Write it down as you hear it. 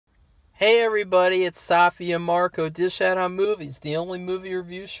Hey everybody, it's Safi and Marco, Dish Out on Movies, the only movie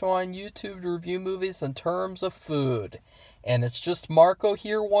review show on YouTube to review movies in terms of food. And it's just Marco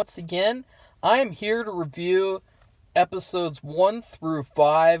here once again. I am here to review episodes 1 through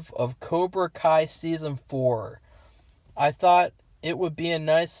 5 of Cobra Kai Season 4. I thought it would be a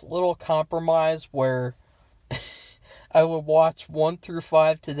nice little compromise where I would watch 1 through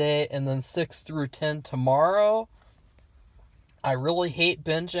 5 today and then 6 through 10 tomorrow. I really hate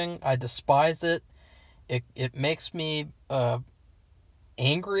binging. I despise it. It makes me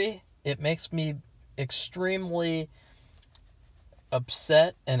angry. It makes me extremely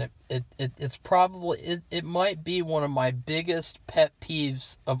upset, and it's probably it might be one of my biggest pet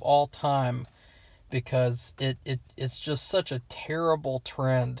peeves of all time, because it's just such a terrible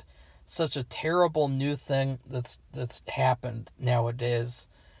trend, such a terrible new thing that's happened nowadays,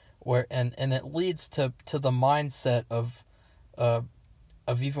 where and it leads to the mindset of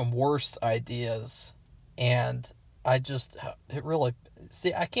even worse ideas. And it really,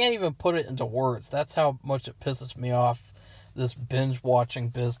 I can't even put it into words. That's how much it pisses me off, this binge watching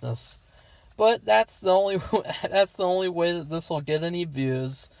business. But that's the only way that this will get any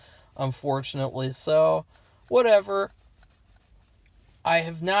views, unfortunately. So whatever.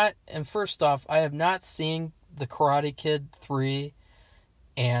 First off, I have not seen The Karate Kid 3,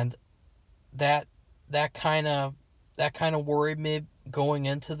 and that kind of worried me going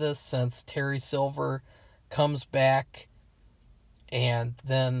into this, since Terry Silver comes back. And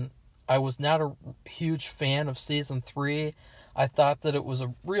then I was not a huge fan of season 3. I thought that it was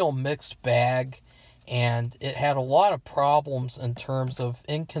a real mixed bag, and it had a lot of problems in terms of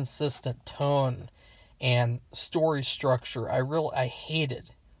inconsistent tone and story structure. I hated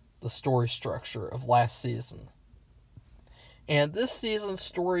the story structure of last season. And this season's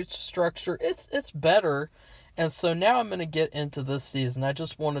story structure, it's better. And so now I'm going to get into this season. I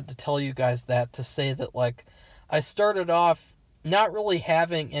just wanted to tell you guys that, to say that, like, I started off not really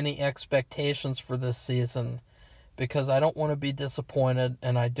having any expectations for this season, because I don't want to be disappointed,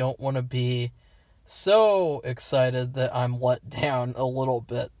 and I don't want to be so excited that I'm let down a little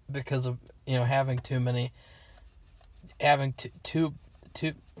bit because of, having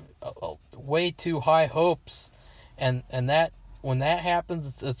way too high hopes. And that, when that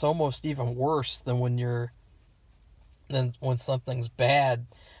happens, it's almost even worse than when something's bad.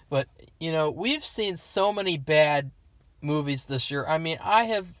 But we've seen so many bad movies this year. I mean,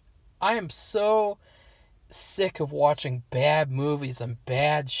 I am so sick of watching bad movies and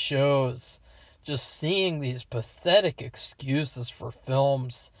bad shows, just seeing these pathetic excuses for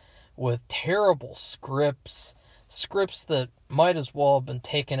films with terrible scripts that might as well have been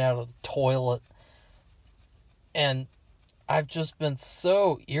taken out of the toilet. And I've just been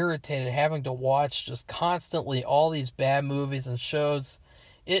so irritated having to watch just constantly all these bad movies and shows.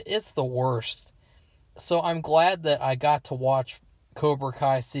 It's the worst. So I'm glad that I got to watch Cobra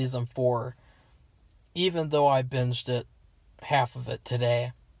Kai Season 4, even though I binged it, half of it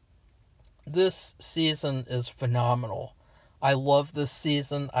today. This season is phenomenal. I love this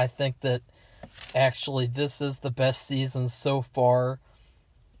season. I think that actually this is the best season so far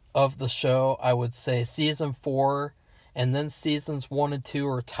of the show. I would say Season 4 and then Seasons 1 and 2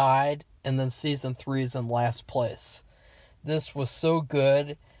 are tied, and then Season 3 is in last place. This was so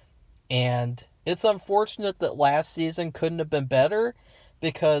good, and it's unfortunate that last season couldn't have been better,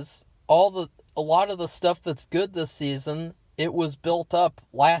 because a lot of the stuff that's good this season, it was built up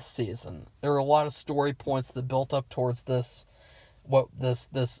last season. There were a lot of story points that built up towards this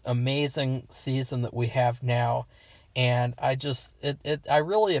amazing season that we have now. And I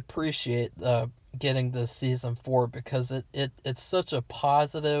really appreciate getting this Season 4, because it's such a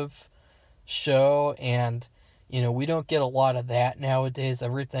positive show, and we don't get a lot of that nowadays.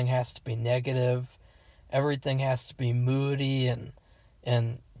 Everything has to be negative. Everything has to be moody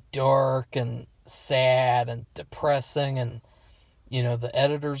and dark and sad and depressing, and the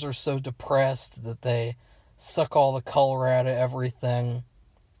editors are so depressed that they suck all the color out of everything.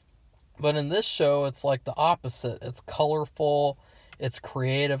 But in this show, it's like the opposite. It's colorful, it's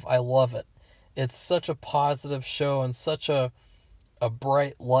creative. I love it. It's such a positive show, and such a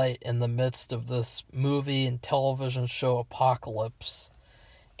bright light in the midst of this movie and television show apocalypse.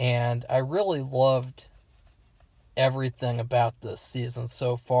 And I really loved everything about this season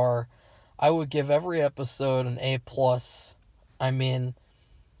so far. I would give every episode an A+. I mean,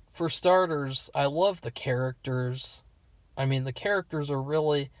 for starters, I love the characters. I mean, the characters are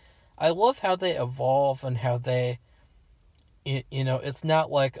really... I love how they evolve, and how they... it's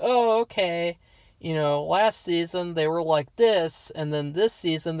not like, oh, okay, last season they were like this, and then this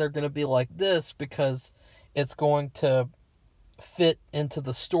season they're going to be like this, because it's going to fit into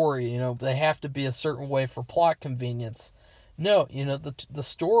the story. They have to be a certain way for plot convenience. No, the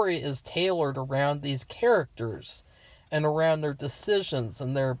story is tailored around these characters and around their decisions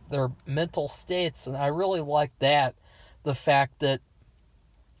and their mental states. And I really like that. The fact that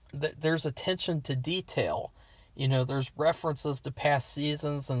there's attention to detail. There's references to past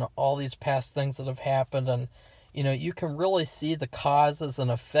seasons and all these past things that have happened. And, you can really see the causes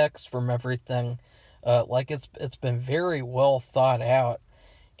and effects from everything. Like it's been very well thought out.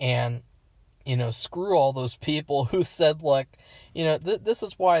 And, screw all those people who said, like, this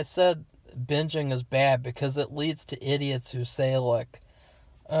is why I said binging is bad, because it leads to idiots who say, like,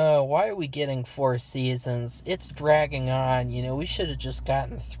 why are we getting 4 seasons? It's dragging on. We should have just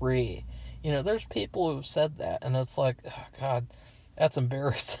gotten 3. There's people who've said that, and it's like, oh, God, that's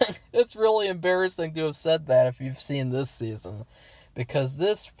embarrassing. It's really embarrassing to have said that if you've seen this season, because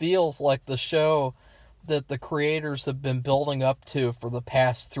this feels like the show that the creators have been building up to for the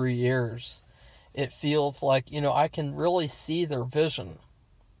past 3 years. It feels like, I can really see their vision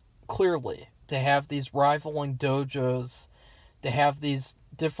clearly, to have these rivaling dojos, to have these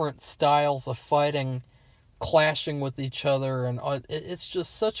different styles of fighting clashing with each other, and it's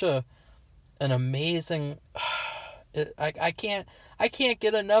just such an amazing. I can't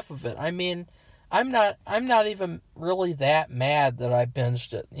get enough of it. I mean, I'm not even really that mad that I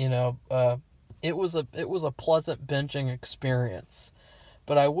binged it. It was a pleasant binging experience,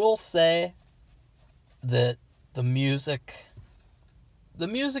 but I will say that the music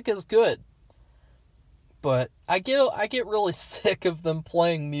is good. But I get really sick of them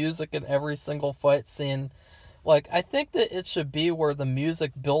playing music in every single fight scene. Like, I think that it should be where the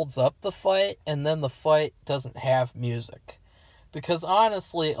music builds up the fight, and then the fight doesn't have music. Because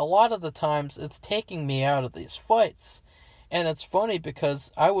honestly, a lot of the times, it's taking me out of these fights. And it's funny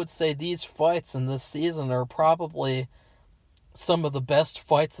because I would say these fights in this season are probably some of the best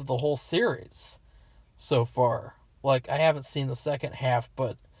fights of the whole series so far. Like, I haven't seen the second half,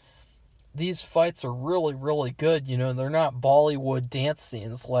 but these fights are really, really good. They're not Bollywood dance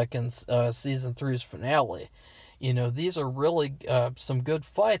scenes like in season 3's finale. These are really some good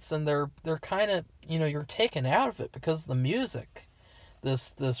fights, and they're kind of, you're taken out of it because of the music.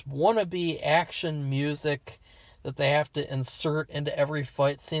 This wannabe action music that they have to insert into every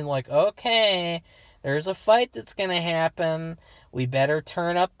fight scene. Like, okay, there's a fight that's going to happen. We better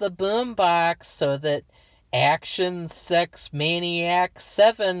turn up the boombox so that Action Sex Maniac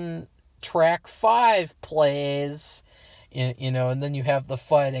 7 track 5 plays, and then you have the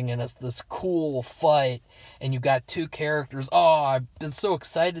fighting, and it's this cool fight, and you got 2 characters. Oh, I've been so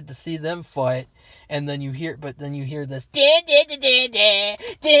excited to see them fight. And then you hear this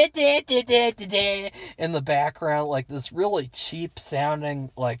in the background, like this really cheap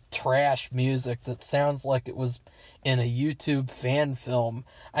sounding, like, trash music that sounds like it was in a YouTube fan film.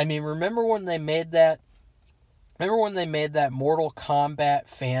 I mean, remember when they made that Mortal Kombat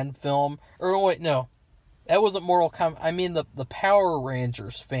fan film? Or wait, no. That wasn't Mortal Kombat. I mean the Power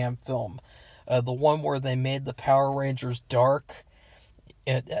Rangers fan film. The one where they made the Power Rangers dark.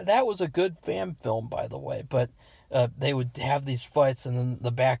 That was a good fan film, by the way. But they would have these fights, and then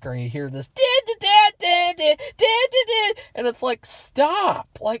the background you hear this, and it's like,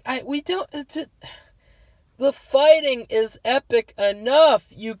 stop! Like, we don't. The fighting is epic enough.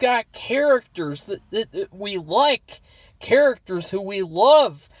 You got characters that we like, characters who we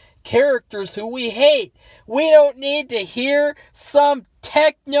love, characters who we hate. We don't need to hear some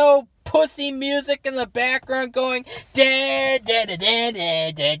techno pussy music in the background going da da da da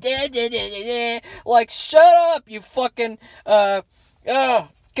da da da da da. Like, shut up, you fucking oh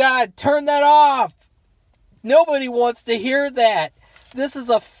God, turn that off. Nobody wants to hear that. This is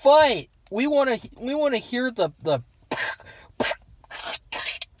a fight. We want to hear the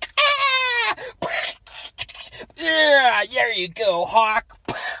yeah, there you go, Hawk.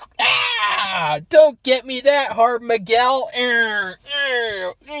 Don't get me that hard, Miguel.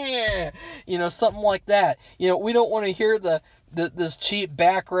 Something like that. We don't want to hear this cheap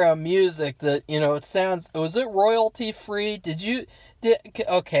background music that, it sounds. Was it royalty free?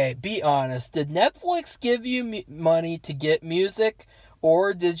 Okay, be honest. Did Netflix give you money to get music?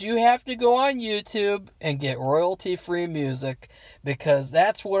 Or did you have to go on YouTube and get royalty-free music? Because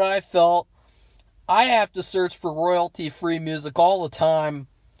that's what I felt. I have to search for royalty-free music all the time.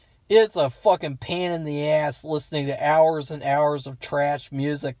 It's a fucking pain in the ass listening to hours and hours of trash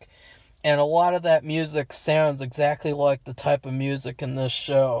music. And a lot of that music sounds exactly like the type of music in this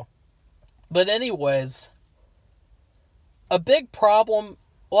show. But anyways, a big problem,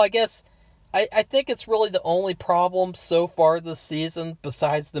 well, I guess, I think it's really the only problem so far this season,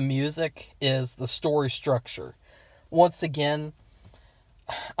 besides the music, is the story structure. Once again,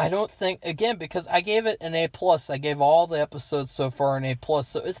 I don't think, again, because I gave it an A plus. I gave all the episodes so far an A plus,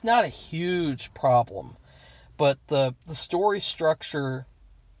 so it's not a huge problem. But the story structure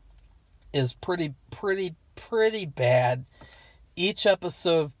is pretty bad. Each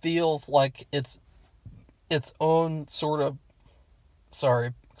episode feels like it's its own sort of,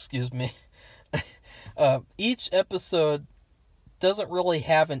 sorry, excuse me. Each episode doesn't really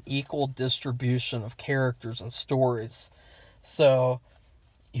have an equal distribution of characters and stories. So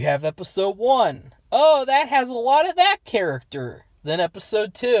you have episode 1. Oh, that has a lot of that character. Then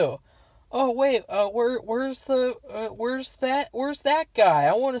episode 2. Oh wait, where's that guy?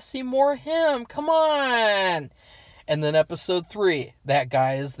 I want to see more of him. Come on. And then episode 3, that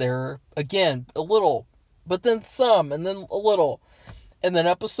guy is there again, a little, but then some, and then a little. And then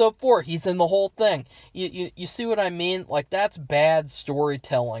episode 4, he's in the whole thing. You see what I mean? Like, that's bad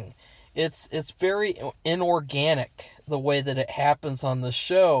storytelling. It's very inorganic the way that it happens on the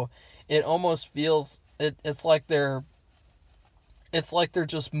show. It almost feels it's like they're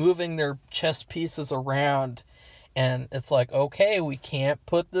just moving their chess pieces around, and it's like, okay, we can't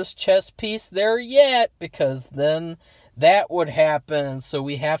put this chess piece there yet because then that would happen, so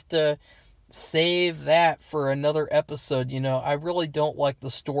we have to save that for another episode. I really don't like the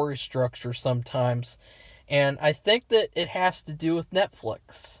story structure sometimes, and I think that it has to do with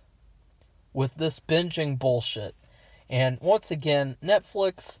Netflix, with this binging bullshit. And once again,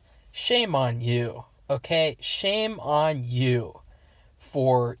 Netflix, shame on you, okay? Shame on you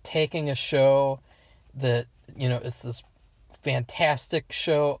for taking a show that, is this fantastic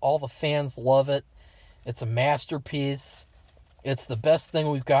show. All the fans love it. It's a masterpiece. It's the best thing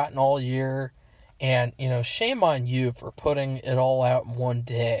we've gotten all year. And, shame on you for putting it all out in one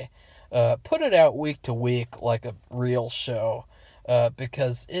day. Put it out week to week like a real show.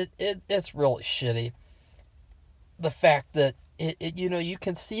 Because it's really shitty. The fact that, you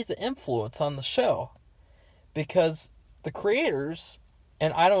can see the influence on the show. Because the creators,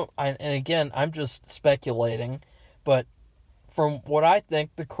 and again, I'm just speculating, but from what I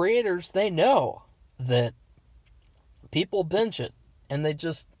think, the creators, they know that people binge it, and they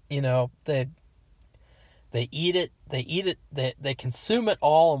just, they eat it, they consume it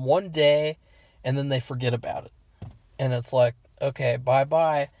all in one day, and then they forget about it. And it's like, okay,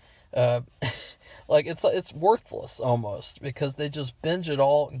 bye-bye. Like, it's worthless almost, because they just binge it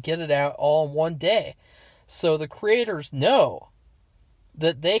all and get it out all in one day. So the creators know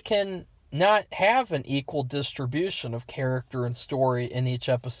that they can not have an equal distribution of character and story in each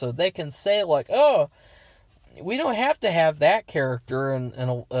episode. They can say, like, oh, we don't have to have that character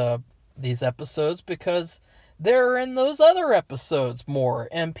in these episodes because they're in those other episodes more,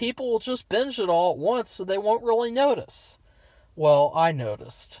 and people will just binge it all at once, so they won't really notice. Well, I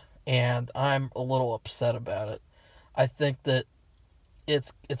noticed, and I'm a little upset about it. I think that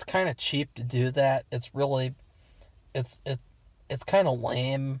it's kind of cheap to do that. It's really, it's kind of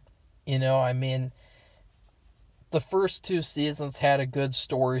lame, I mean, the first 2 seasons had a good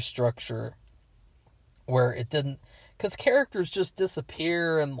story structure where it didn't, because characters just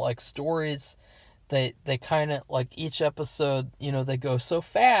disappear, and like stories, they kind of, like, each episode, they go so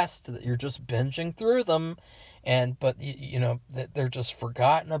fast that you're just binging through them, but they're just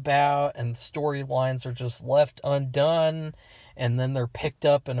forgotten about, and storylines are just left undone, and then they're picked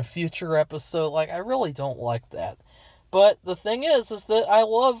up in a future episode. Like, I really don't like that. But the thing is that I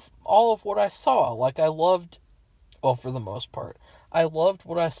love all of what I saw. Like, I loved, well, for the most part, I loved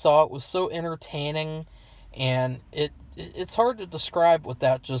what I saw. It was so entertaining, and it's hard to describe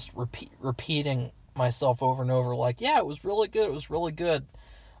without just repeating myself over and over. Like, yeah, it was really good. It was really good.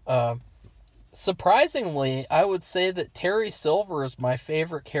 Surprisingly, I would say that Terry Silver is my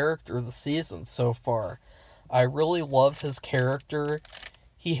favorite character of the season so far. I really love his character.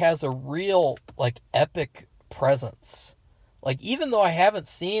 He has a real, like, epic presence. Like, even though I haven't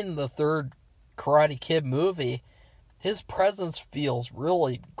seen the third Karate Kid movie, his presence feels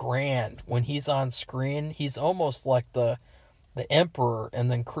really grand when he's on screen. He's almost like the Emperor,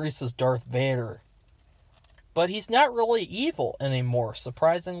 and then Kreese's Darth Vader. But he's not really evil anymore.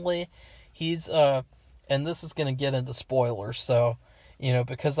 Surprisingly, he's and this is going to get into spoilers, so,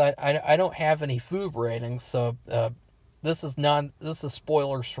 because I don't have any food ratings, so this is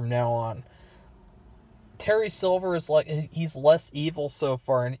spoilers from now on. Terry Silver is, like, he's less evil so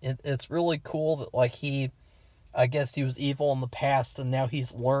far, and it's really cool that, like, I guess he was evil in the past, and now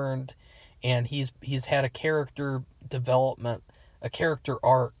he's learned, and he's had a character development, a character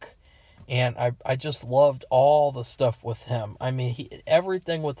arc, and I just loved all the stuff with him. I mean,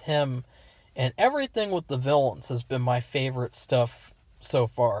 everything with him and everything with the villains has been my favorite stuff so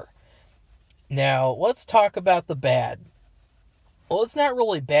far. Now, let's talk about the bad. Well, it's not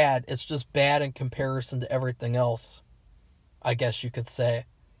really bad. It's just bad in comparison to everything else, I guess you could say.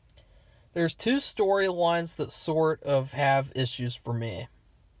 There's two storylines that sort of have issues for me.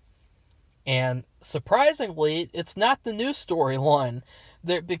 And surprisingly, it's not the new storyline.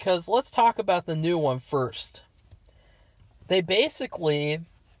 Because let's talk about the new one first. They basically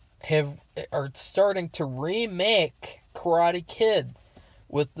are starting to remake Karate Kid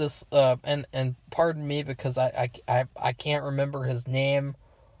with this, and pardon me because I can't remember his name.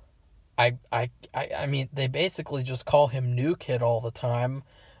 I mean, they basically just call him New Kid all the time.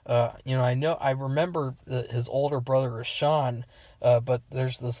 I remember his older brother is Sean, but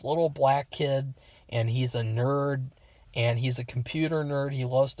there's this little black kid, and he's a nerd, and he's a computer nerd. He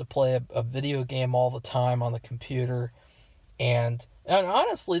loves to play a video game all the time on the computer, and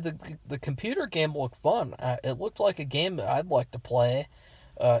honestly, the computer game looked fun. It looked like a game that I'd like to play.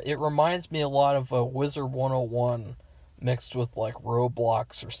 It reminds me a lot of Wizard 101 mixed with like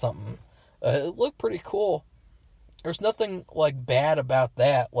Roblox or something. It looked pretty cool. There's nothing like bad about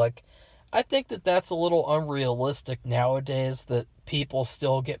that. Like, I think that that's a little unrealistic nowadays that people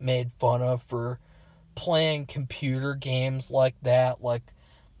still get made fun of for playing computer games like that, like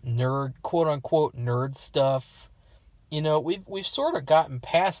nerd, quote unquote nerd stuff. We've sort of gotten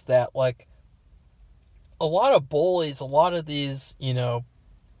past that. Like, a lot of bullies, a lot of these,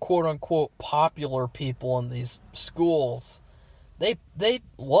 quote unquote popular people in these schools, they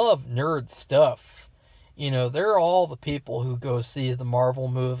love nerd stuff. They're all the people who go see the Marvel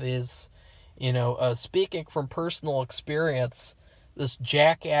movies. Speaking from personal experience, this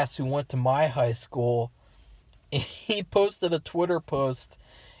jackass who went to my high school, he posted a Twitter post,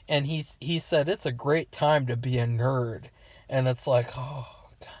 and he said it's a great time to be a nerd. And it's like, oh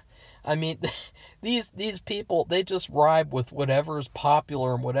God. I mean, these people, they just ride with whatever's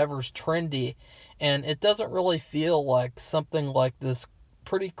popular and whatever's trendy, and it doesn't really feel like something like this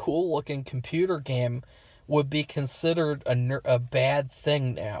pretty cool looking computer game would be considered a bad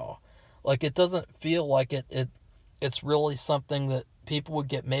thing now. Like, it doesn't feel like it's really something that people would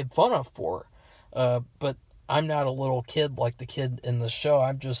get made fun of for. But I'm not a little kid like the kid in the show.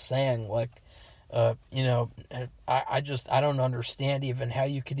 I'm just saying, like, I don't understand even how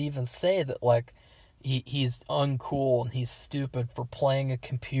you could even say that, like, he's uncool and he's stupid for playing a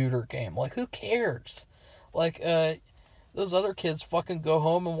computer game. Like, who cares? Like, those other kids fucking go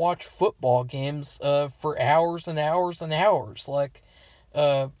home and watch football games for hours and hours and hours. Like,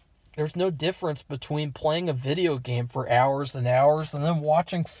 there's no difference between playing a video game for hours and hours and then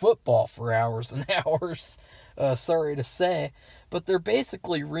watching football for hours and hours. Sorry to say. But they're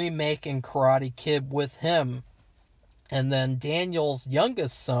basically remaking Karate Kid with him. And then Daniel's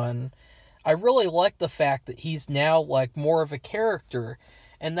youngest son, I really like the fact that he's now like more of a character.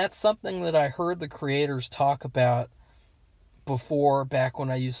 And that's something that I heard the creators talk about before, back when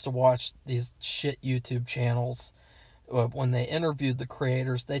I used to watch these shit YouTube channels. When they interviewed the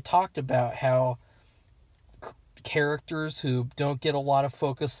creators, they talked about how characters who don't get a lot of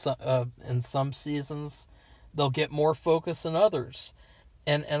focus in some seasons, they'll get more focus in others.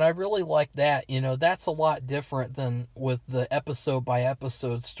 And I really like that. That's a lot different than with the episode by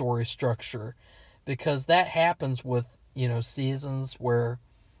episode story structure, because that happens with, seasons where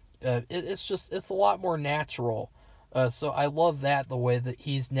it's a lot more natural. So I love that, the way that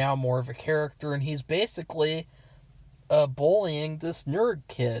he's now more of a character, and he's basically bullying this nerd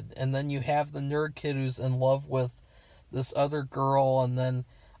kid. And then you have the nerd kid who's in love with this other girl, and then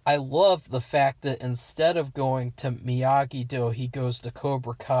I love the fact that instead of going to Miyagi-Do, he goes to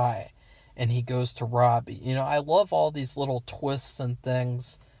Cobra Kai, and he goes to Robbie. I love all these little twists and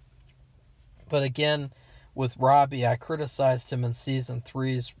things. But again, with Robbie, I criticized him in Season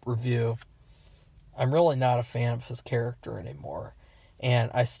 3's review. I'm really not a fan of his character anymore. And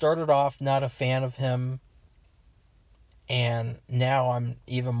I started off not a fan of him, and now I'm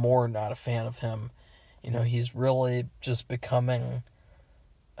even more not a fan of him. He's really just becoming,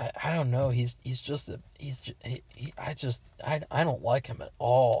 I don't know, I don't like him at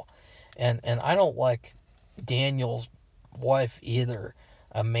all. And I don't like Daniel's wife either,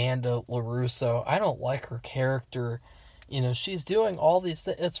 Amanda LaRusso. I don't like her character. She's doing all these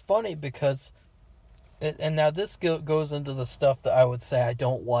things. It's funny because, and now this goes into the stuff that I would say I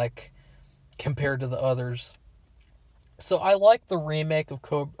don't like compared to the others. So I like the remake of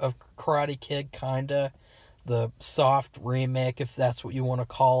Karate Kid, kinda. The soft remake, if that's what you want to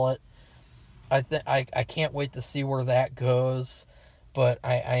call it. I can't wait to see where that goes. But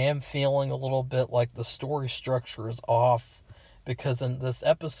I am feeling a little bit like the story structure is off. Because in this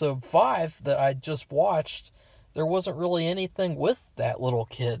episode 5 that I just watched, there wasn't really anything with that little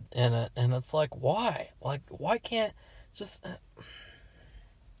kid in it. And it's like, why? Like, why can't just...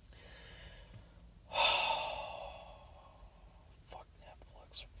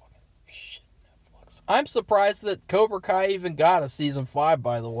 I'm surprised that Cobra Kai even got a season 5,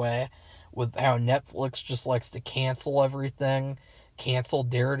 by the way, with how Netflix just likes to cancel everything. Canceled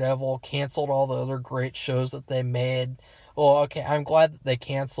Daredevil, canceled all the other great shows that they made. Well, okay, I'm glad that they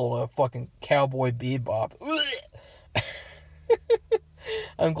canceled a fucking Cowboy Bebop.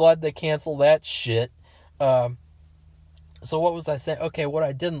 I'm glad they canceled that shit. So what was I saying? Okay, what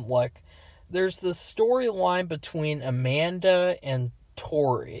I didn't like. There's this storyline between Amanda and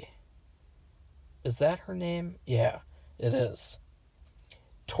Tori. Is that her name? Yeah, it is.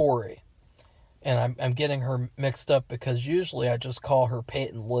 Tori. And I'm getting her mixed up because usually I just call her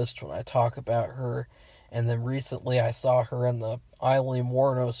Peyton List when I talk about her. And then recently I saw her in the Eileen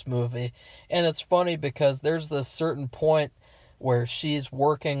Wuornos movie. And it's funny because there's this certain point where she's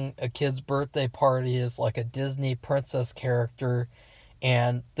working a kid's birthday party as like a Disney princess character.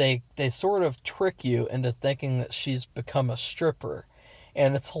 And they sort of trick you into thinking that she's become a stripper.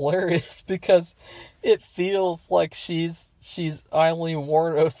 And it's hilarious because it feels like she's Eileen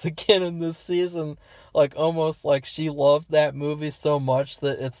Wuornos again in this season. Like, almost like she loved that movie so much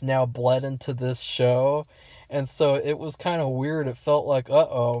that it's now bled into this show. And so it was kind of weird. It felt like,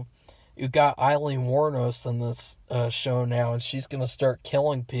 uh-oh, you got Eileen Wuornos in this show now, and she's going to start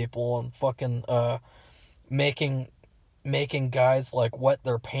killing people and fucking making guys like wet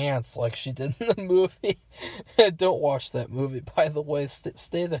their pants like she did in the movie. Don't watch that movie, by the way.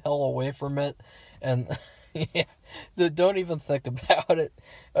 Stay the hell away from it. And yeah, don't even think about it.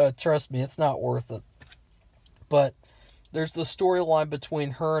 Trust me, it's not worth it. But there's the storyline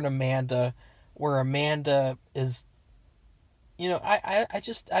between her and Amanda where Amanda is, I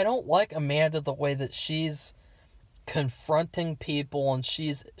don't like Amanda the way that she's confronting people, and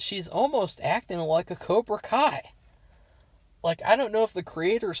she's almost acting like a Cobra Kai. Like, I don't know if the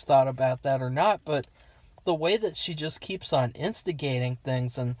creators thought about that or not, but the way that she just keeps on instigating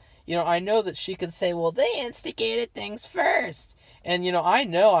things, and, I know that she could say, well, they instigated things first. And,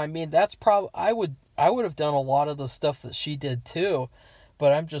 I mean, that's probably, I would have done a lot of the stuff that she did too,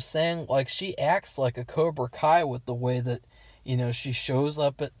 but I'm just saying, like, she acts like a Cobra Kai with the way that, she shows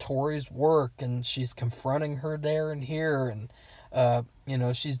up at Tori's work, and she's confronting her there and here, and,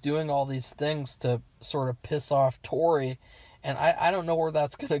 she's doing all these things to sort of piss off Tori. And I don't know where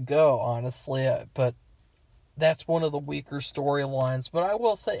that's going to go, honestly, but that's one of the weaker storylines. But I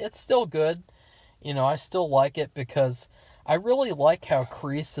will say it's still good. I still like it because I really like how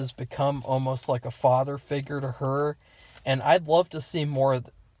Kreese has become almost like a father figure to her. And I'd love to see more of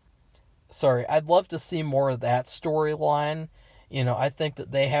that storyline. I think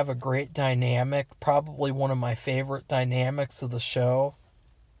that they have a great dynamic, probably one of my favorite dynamics of the show.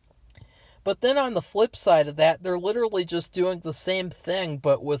 But then on the flip side of that, they're literally just doing the same thing,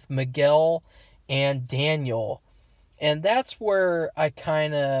 but with Miguel and Daniel. And that's where I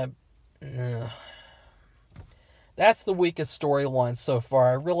kind of... that's the weakest storyline so far.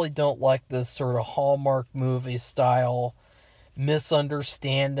 I really don't like this sort of Hallmark movie style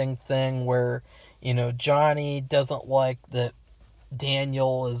misunderstanding thing where, Johnny doesn't like that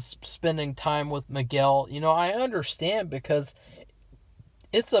Daniel is spending time with Miguel. I understand because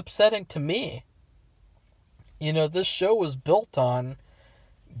it's upsetting to me. This show was built on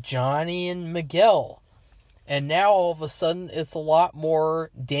Johnny and Miguel. And now all of a sudden it's a lot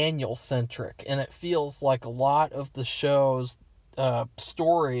more Daniel-centric. And it feels like a lot of the show's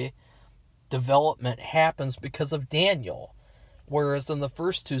story development happens because of Daniel. Whereas in the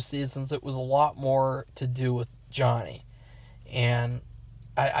first 2 seasons it was a lot more to do with Johnny. And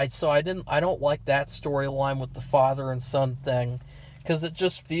I don't like that storyline with the father and son thing. Because it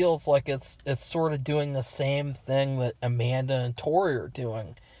just feels like it's sort of doing the same thing that Amanda and Tori are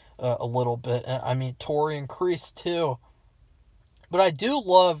doing a little bit. I mean, Tori and Kreese too. But I do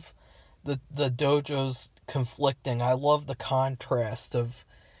love the dojos conflicting. I love the contrast of,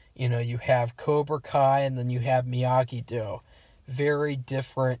 you have Cobra Kai and then you have Miyagi-Do. Very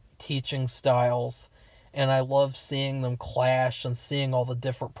different teaching styles. And I love seeing them clash and seeing all the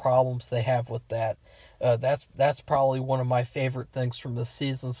different problems they have with that. That's probably one of my favorite things from this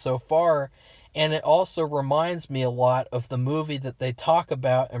season so far. And it also reminds me a lot of the movie that they talk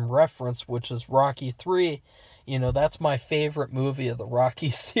about and reference, which is Rocky 3. That's my favorite movie of the Rocky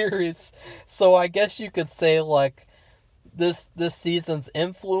series. So I guess you could say, like, this season's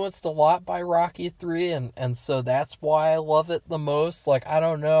influenced a lot by Rocky 3, and so that's why I love it the most. Like, I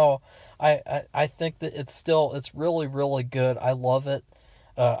don't know. I think that it's really, really good. I love it.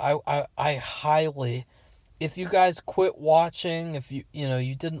 I highly, if you guys quit watching, if you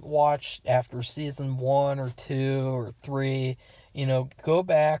didn't watch after season 1 or 2 or 3, go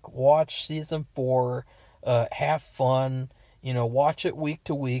back, watch season 4, have fun. Watch it week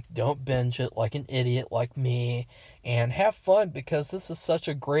to week. Don't binge it like an idiot like me. And have fun, because this is such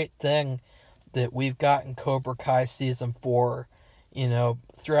a great thing that we've gotten Cobra Kai Season 4.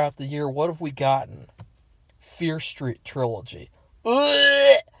 Throughout the year, what have we gotten? Fear Street Trilogy.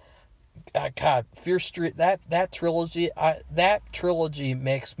 Ugh! God, Fear Street, that trilogy, that trilogy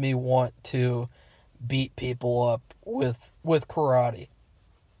makes me want to beat people up with karate.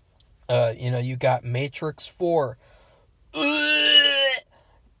 You got Matrix 4. A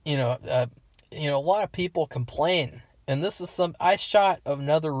lot of people complain, and this is I shot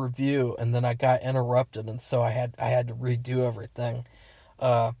another review and then I got interrupted, and so I had to redo everything.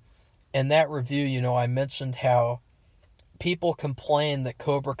 In that review, I mentioned how people complain that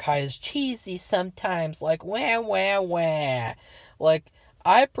Cobra Kai is cheesy sometimes, like wah wah wah. Like,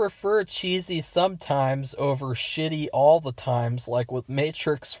 I prefer cheesy sometimes over shitty all the times, like with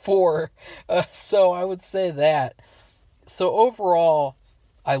Matrix 4. So I would say that. So overall,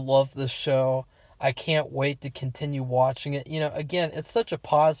 I love this show. I can't wait to continue watching it. Again, it's such a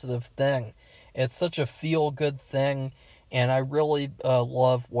positive thing. It's such a feel-good thing, and I really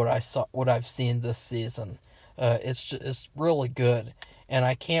love what I've seen this season. It's really good, and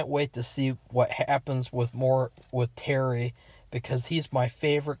I can't wait to see what happens with Terry, because he's my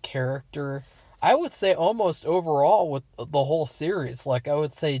favorite character. I would say almost overall with the whole series. Like, I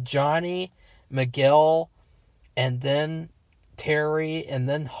would say Johnny, Miguel, and then Terry, and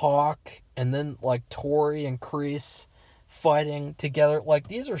then Hawk, and then like Tori and Kreese fighting together. Like,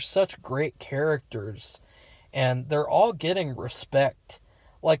 these are such great characters, and they're all getting respect.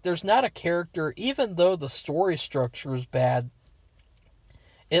 Like, there's not a character, even though the story structure is bad,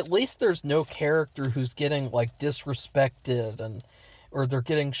 at least there's no character who's getting like disrespected or they're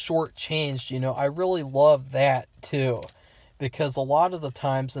getting shortchanged. I really love that too, because a lot of the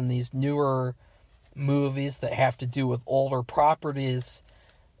times in these newer movies that have to do with older properties,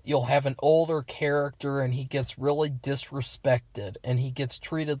 you'll have an older character and he gets really disrespected and he gets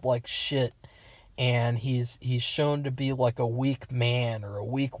treated like shit, and he's shown to be like a weak man or a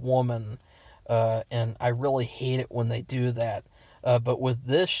weak woman, and I really hate it when they do that. But with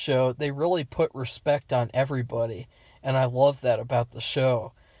this show, they really put respect on everybody, and I love that about the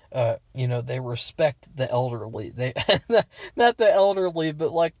show. They respect the elderly. They not the elderly,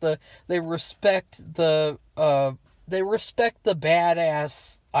 but like they respect the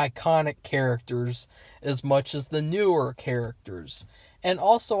badass iconic characters as much as the newer characters. And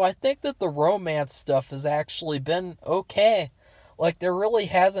also, I think that the romance stuff has actually been okay. Like, there really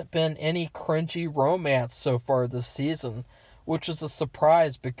hasn't been any cringy romance so far this season, which is a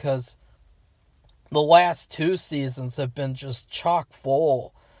surprise, because the last 2 seasons have been just chock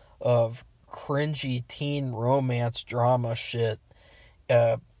full of cringy teen romance drama shit.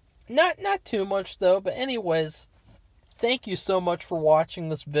 Not too much though, but anyways, thank you so much for watching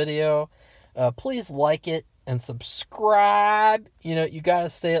this video. Please like it and subscribe. You gotta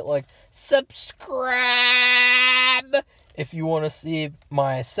say it like, subscribe, if you want to see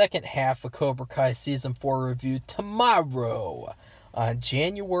my second half of Cobra Kai Season 4 review tomorrow on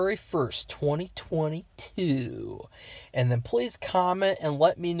January 1st, 2022. And then please comment and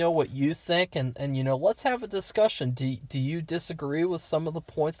let me know what you think, and let's have a discussion. Do you disagree with some of the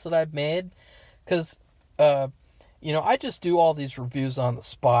points that I've made? Because I just do all these reviews on the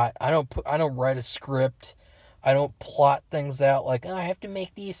spot. I don't write a script. I don't plot things out like, I have to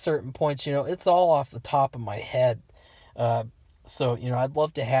make these certain points. It's all off the top of my head. So I'd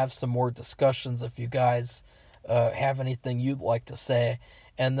love to have some more discussions if you guys have anything you'd like to say.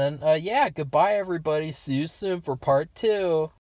 And then, goodbye everybody. See you soon for part 2.